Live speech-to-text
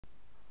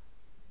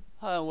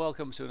Hi and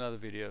welcome to another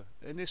video.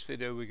 In this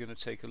video we're going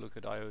to take a look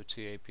at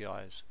IoT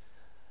APIs.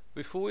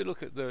 Before we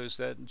look at those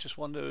then, just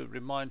want to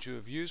remind you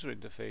of user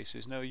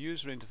interfaces. Now a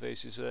user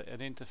interface is an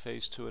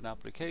interface to an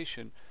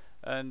application,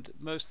 and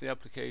most of the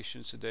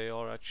applications today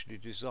are actually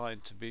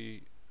designed to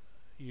be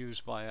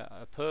used by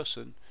a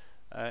person,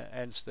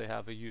 hence they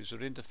have a user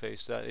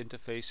interface. That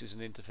interface is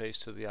an interface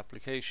to the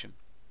application.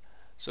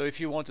 So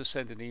if you want to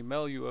send an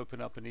email, you open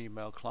up an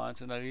email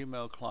client, and that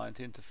email client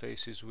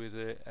interfaces with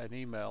an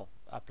email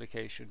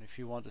application. If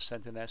you want to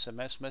send an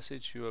SMS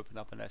message, you open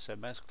up an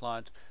SMS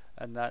client,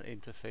 and that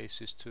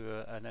interfaces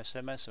to an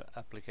SMS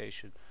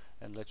application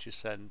and lets you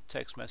send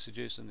text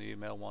messages, and the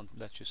email one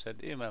lets you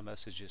send email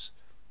messages.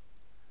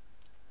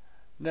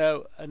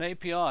 Now an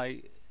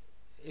API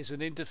is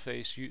an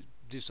interface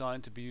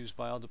designed to be used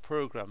by other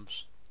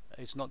programs.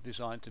 It's not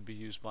designed to be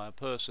used by a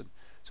person.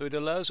 So it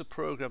allows a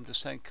program to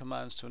send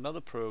commands to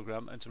another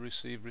program and to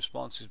receive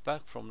responses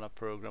back from that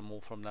program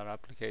or from that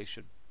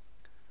application.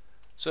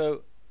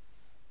 So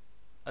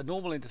a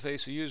normal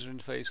interface, a user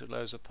interface,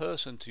 allows a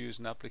person to use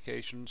an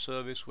application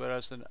service,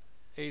 whereas an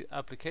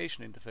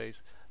application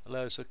interface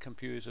allows a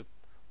computer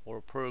or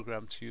a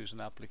program to use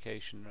an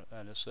application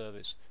and a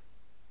service.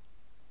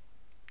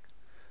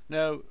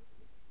 Now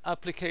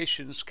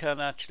applications can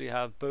actually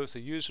have both a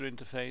user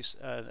interface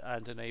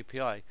and an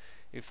API.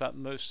 In fact,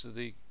 most of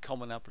the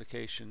common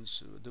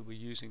applications that we're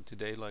using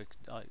today, like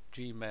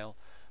Gmail,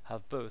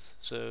 have both.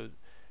 So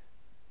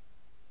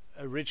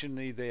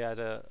originally they had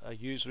a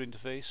user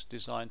interface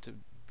designed to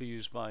be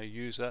used by a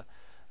user,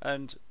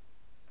 and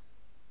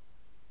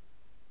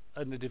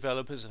the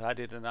developers have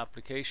added an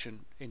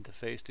application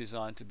interface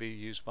designed to be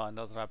used by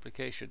another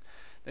application.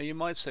 Now you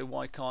might say,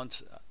 why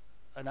can't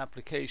an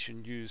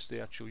application use the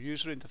actual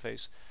user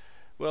interface?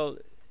 Well,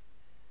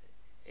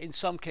 in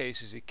some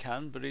cases it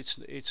can, but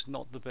it's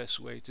not the best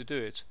way to do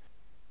it.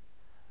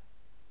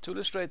 To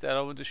illustrate that,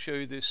 I want to show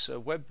you this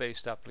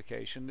web-based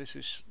application. This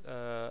is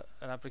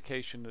an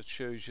application that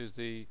shows you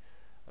the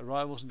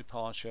arrivals and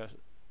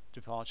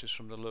departures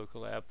from the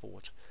local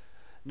airport.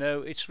 Now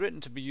it's written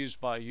to be used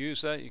by a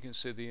user. You can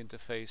see the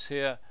interface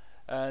here,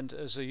 and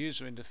as a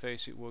user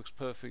interface it works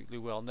perfectly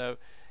well. Now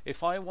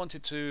if I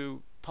wanted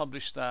to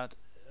publish that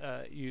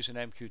using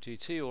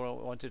MQTT, or I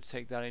wanted to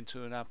take that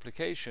into an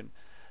application,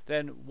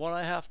 then what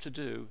I have to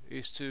do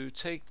is to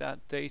take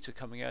that data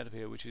coming out of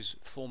here, which is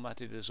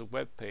formatted as a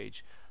web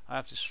page. I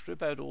have to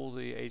strip out all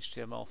the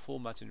HTML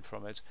formatting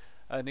from it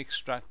and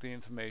extract the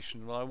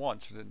information that I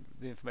want.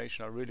 The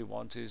information I really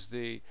want is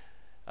the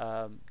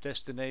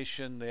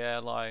destination, the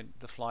airline,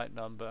 the flight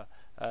number,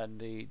 and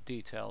the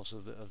details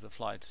of the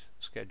flight,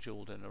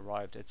 scheduled and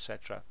arrived,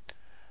 etc.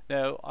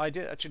 Now I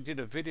actually did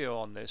a video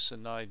on this,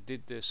 and I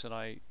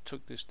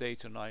took this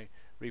data and I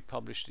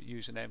republished it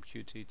using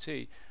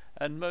MQTT,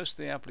 and most of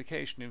the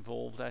application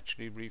involved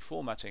actually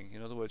reformatting.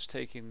 In other words,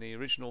 taking the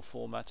original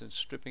format and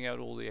stripping out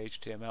all the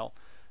HTML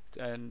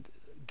and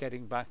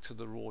getting back to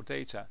the raw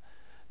data.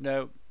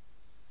 Now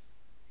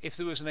if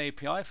there was an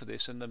API for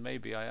this, and then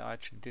maybe I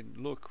actually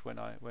didn't look when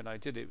I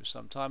did it,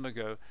 some time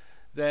ago,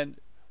 then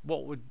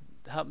what would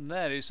happen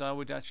there is I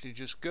would actually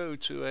just go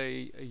to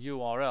a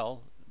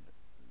URL,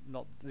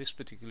 not this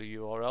particular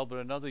URL but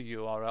another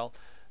URL,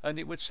 and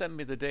it would send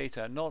me the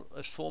data, not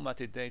as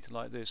formatted data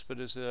like this, but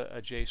as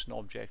a JSON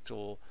object,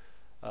 or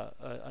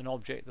an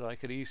object that I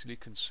could easily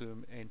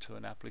consume into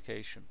an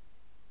application.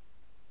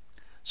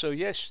 So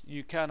yes,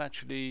 you can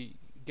actually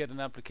get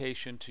an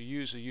application to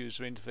use a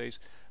user interface,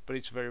 but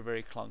it's very,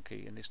 very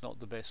clunky, and it's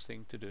not the best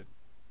thing to do.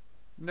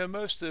 Now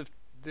most of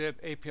the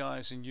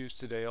APIs in use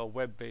today are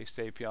web-based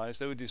APIs.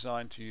 They were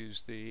designed to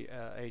use the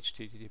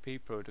HTTP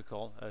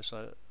protocol, as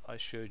I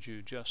showed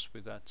you just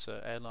with that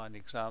airline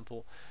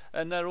example,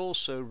 and they're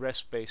also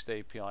REST-based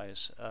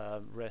APIs.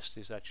 REST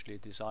is actually a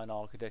design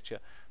architecture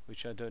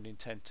which I don't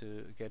intend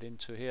to get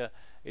into here.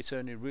 It's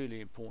only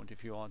really important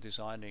if you are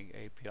designing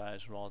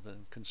APIs rather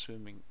than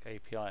consuming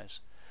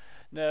APIs.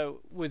 Now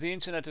with the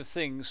Internet of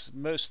Things,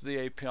 most of the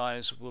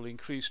APIs will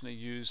increasingly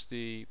use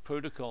the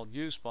protocol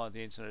used by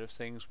the Internet of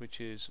Things, which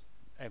is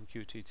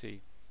MQTT.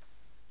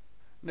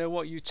 Now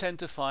what you tend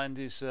to find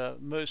is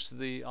most of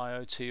the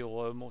IoT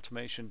or home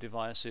automation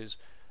devices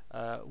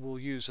will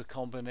use a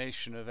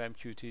combination of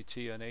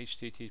MQTT and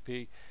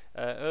HTTP.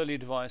 Early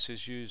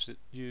devices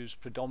use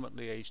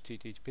predominantly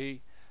HTTP.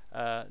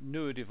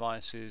 Newer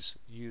devices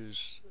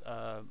use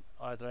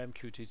either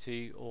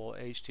MQTT or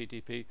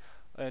HTTP,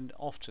 and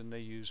often they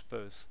use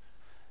both.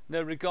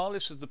 Now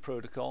regardless of the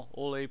protocol,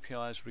 all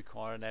APIs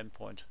require an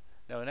endpoint.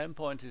 Now an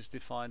endpoint is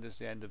defined as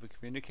the end of a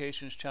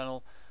communications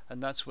channel,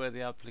 and that's where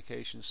the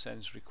application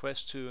sends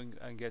requests to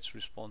and gets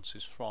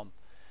responses from.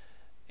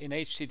 In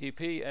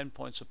HTTP,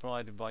 endpoints are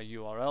provided by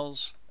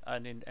URLs,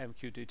 and in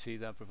MQTT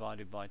they're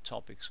provided by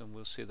topics, and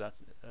we'll see that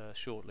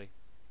shortly.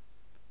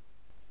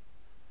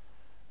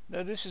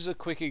 Now this is a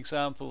quick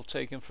example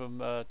taken from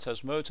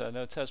Tasmota.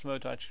 Now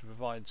Tasmota actually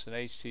provides an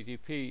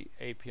HTTP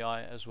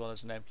API as well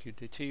as an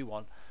MQTT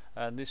one,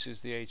 and this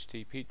is the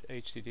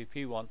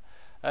HTTP one,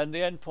 and the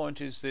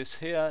endpoint is this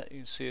here. You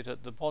can see it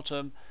at the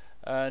bottom,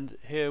 and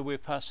here we're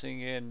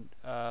passing in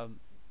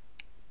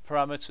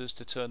parameters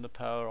to turn the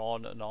power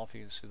on and off.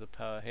 You can see the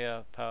power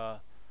here, power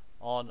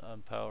on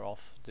and power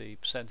off. The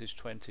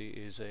 %20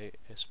 is a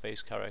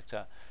space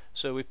character,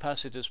 so we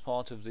pass it as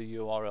part of the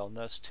URL, and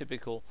that's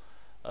typical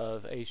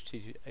of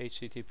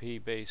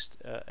HTTP based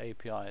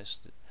APIs.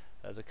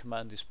 The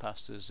command is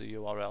passed as the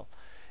URL.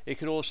 It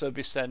could also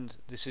be sent,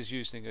 this is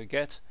using a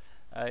get,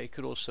 it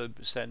could also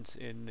be sent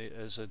in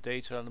as a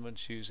data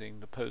element using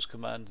the post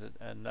command,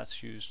 and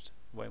that's used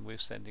when we're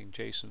sending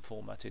JSON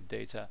formatted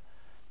data.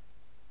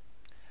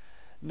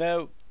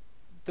 Now,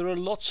 there are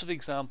lots of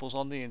examples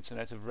on the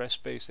internet of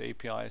REST-based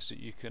APIs that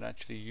you can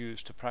actually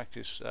use to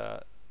practice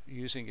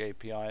using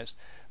APIs,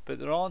 but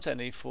there aren't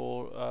any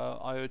for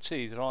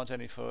IoT, there aren't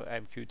any for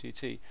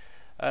MQTT.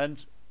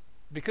 And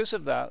because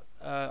of that,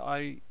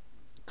 I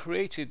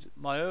created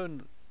my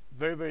own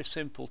very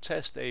simple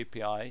test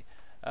API,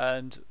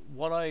 and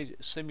what I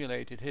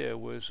simulated here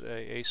was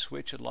a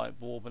switch, a light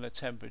bulb, and a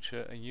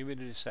temperature and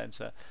humidity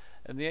sensor,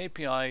 and the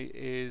API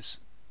is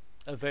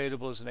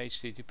available as an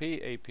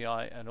HTTP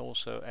API and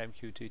also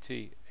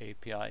MQTT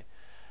API,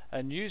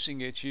 and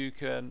using it you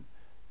can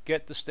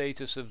get the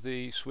status of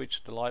the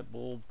switch, the light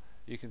bulb,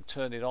 you can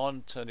turn it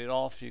on, turn it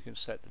off, you can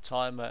set the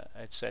timer,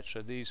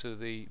 etc. These are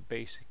the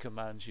basic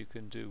commands you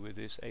can do with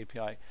this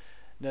API.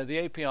 Now the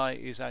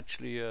API is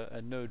actually a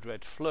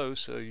Node-RED flow,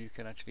 so you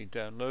can actually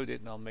download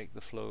it, and I'll make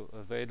the flow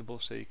available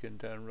so you can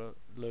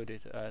download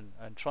it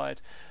and try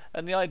it.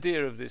 And the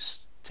idea of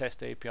this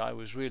test API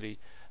was really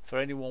for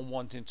anyone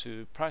wanting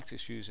to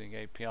practice using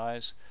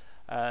APIs,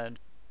 and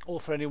or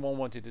for anyone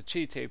wanting to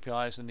cheat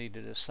APIs and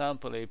needed a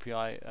sample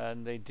API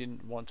and they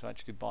didn't want to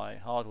actually buy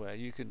hardware.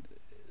 You can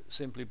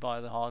simply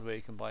buy the hardware.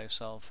 You can buy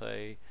yourself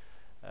a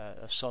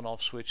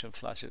sun-off switch and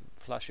flash it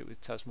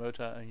with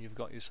Tasmota, and you've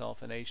got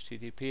yourself an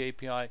HTTP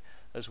API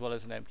as well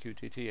as an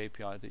MQTT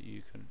API that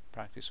you can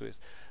practice with.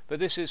 But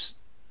this is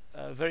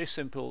a very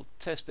simple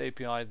test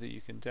API that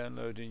you can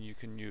download and you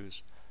can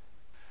use.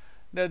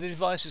 Now the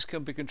devices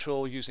can be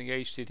controlled using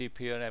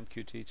HTTP and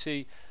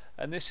MQTT,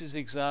 and this is an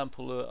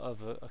example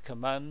of a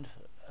command,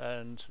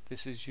 and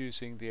this is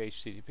using the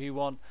HTTP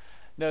one.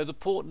 Now the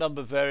port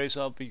number varies.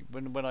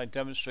 When I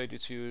demonstrate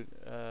it to you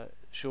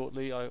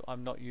shortly,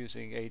 I'm not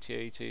using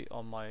 8080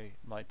 on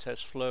my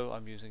test flow.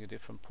 I'm using a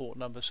different port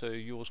number, so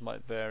yours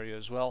might vary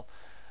as well.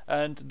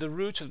 And the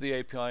root of the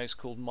API is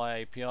called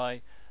my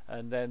API,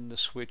 and then the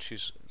switch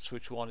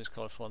 1 is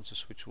corresponds to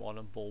switch 1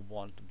 and bulb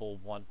 1 to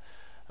bulb 1.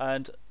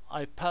 And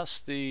I pass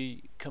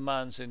the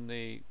commands in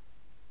the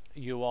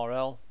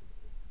URL,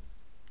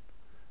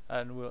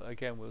 and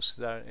we'll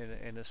see that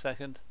in a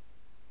second.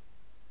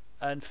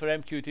 And for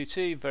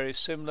MQTT, very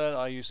similar.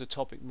 I use the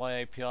topic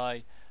my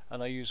API,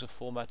 and I use a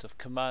format of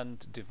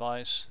command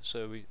device.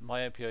 So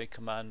my API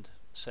command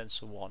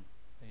sensor 1,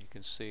 and you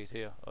can see it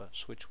here,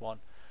 switch 1,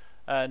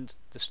 and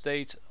the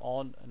state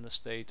on and the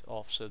state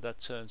off, so that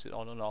turns it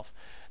on and off.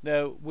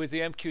 Now with the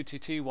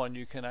MQTT one,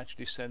 you can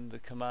actually send the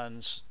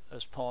commands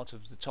as part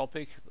of the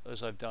topic,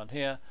 as I've done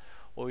here,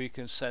 or you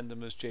can send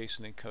them as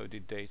JSON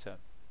encoded data,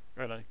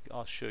 and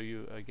I'll show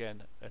you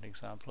again an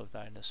example of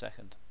that in a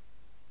second.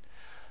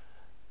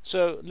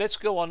 So let's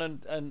go on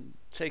and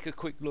take a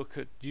quick look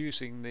at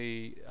using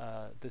the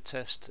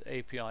test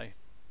API.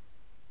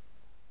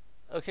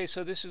 Okay,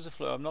 so this is the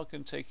flow. I'm not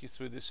going to take you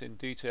through this in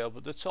detail,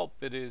 but the top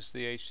bit is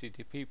the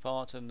HTTP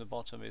part and the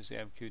bottom is the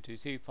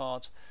MQTT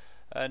part,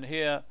 and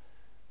here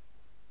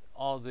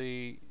are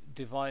the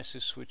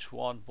devices switch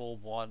 1,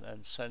 bulb 1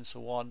 and sensor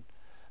 1,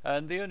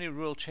 and the only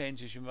real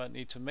changes you might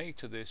need to make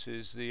to this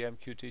is the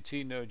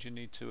MQTT node. You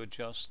need to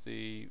adjust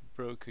the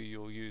broker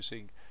you're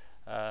using.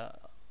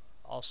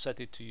 I'll set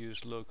it to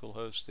use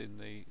localhost in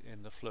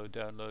the flow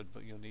download,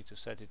 but you'll need to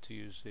set it to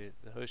use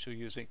the host you're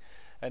using.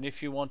 And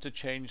if you want to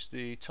change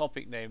the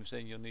topic names,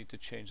 then you'll need to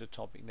change the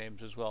topic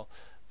names as well.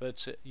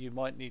 But you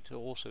might need to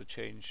also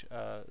change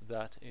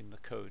that in the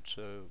code,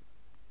 so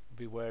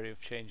be wary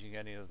of changing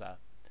any of that.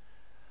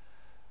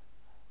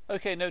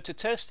 Okay, now to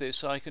test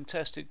this, I can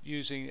test it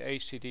using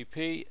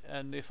HTTP,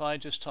 and if I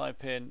just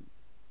type in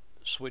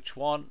switch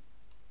 1,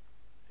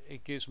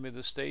 it gives me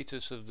the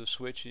status of the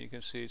switch, and you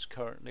can see it's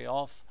currently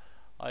off.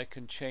 I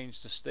can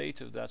change the state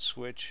of that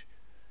switch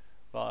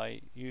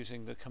by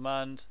using the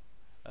command,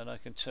 and I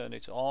can turn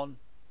it on,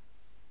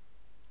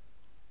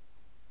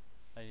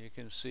 and you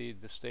can see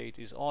the state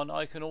is on.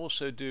 I can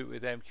also do it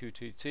with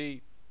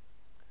MQTT,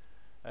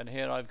 and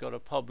here I've got a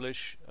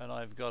publish and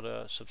I've got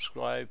a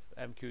subscribe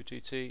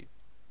MQTT.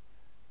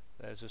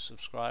 There's a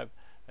subscribe,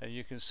 and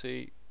you can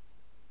see,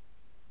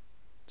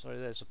 sorry,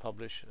 there's a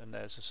publish and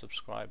there's a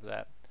subscribe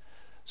there.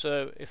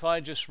 So if I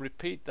just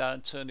repeat that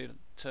and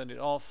turn it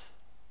off,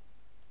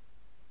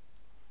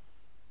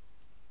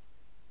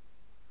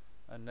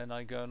 and then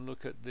I go and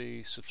look at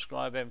the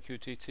subscribe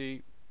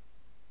MQTT,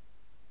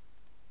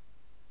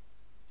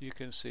 you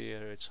can see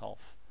here it's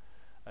off.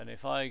 And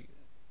if I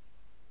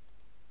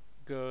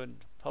go and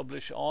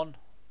publish on,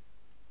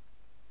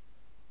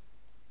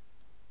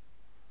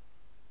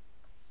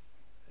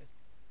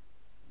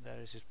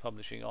 there it is,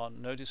 publishing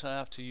on. Notice I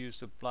have to use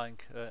the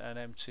blank an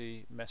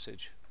empty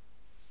message,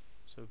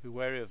 so be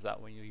wary of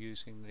that when you're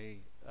using the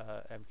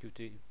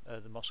MQTT,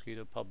 the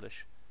Mosquitto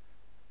publish.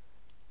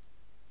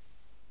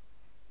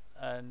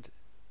 And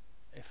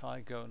if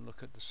I go and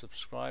look at the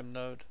subscribe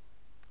node,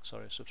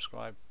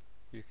 subscribe,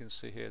 you can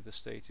see here the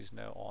state is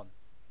now on.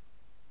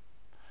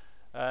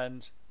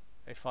 And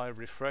if I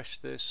refresh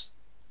this,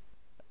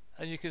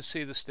 and you can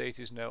see the state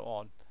is now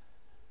on.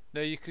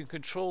 Now you can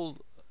control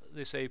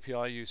this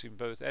API using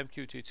both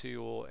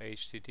MQTT or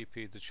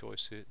HTTP. The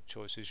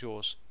choice is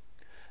yours.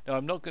 Now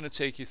I'm not going to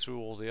take you through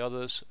all the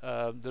others.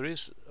 There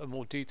is a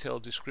more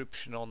detailed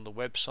description on the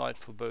website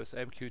for both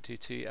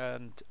MQTT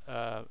and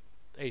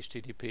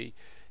HTTP.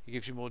 It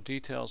gives you more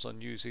details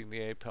on using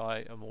the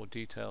API and more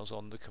details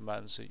on the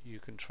commands that you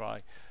can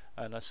try.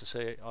 And as I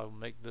say, I'll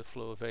make the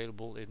flow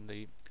available in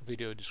the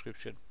video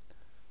description.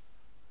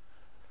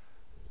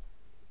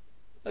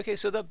 Okay,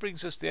 so that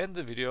brings us to the end of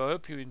the video. I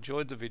hope you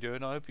enjoyed the video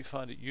and I hope you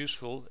found it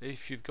useful.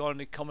 If you've got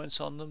any comments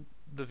on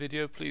the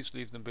video, please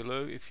leave them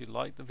below. If you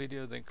like the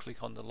video, then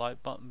click on the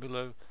like button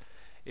below.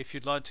 If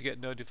you'd like to get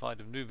notified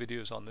of new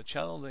videos on the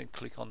channel, then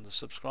click on the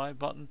subscribe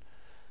button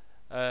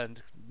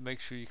and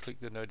make sure you click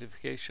the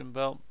notification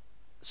bell.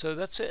 So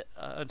that's it.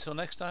 Until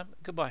next time,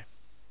 goodbye.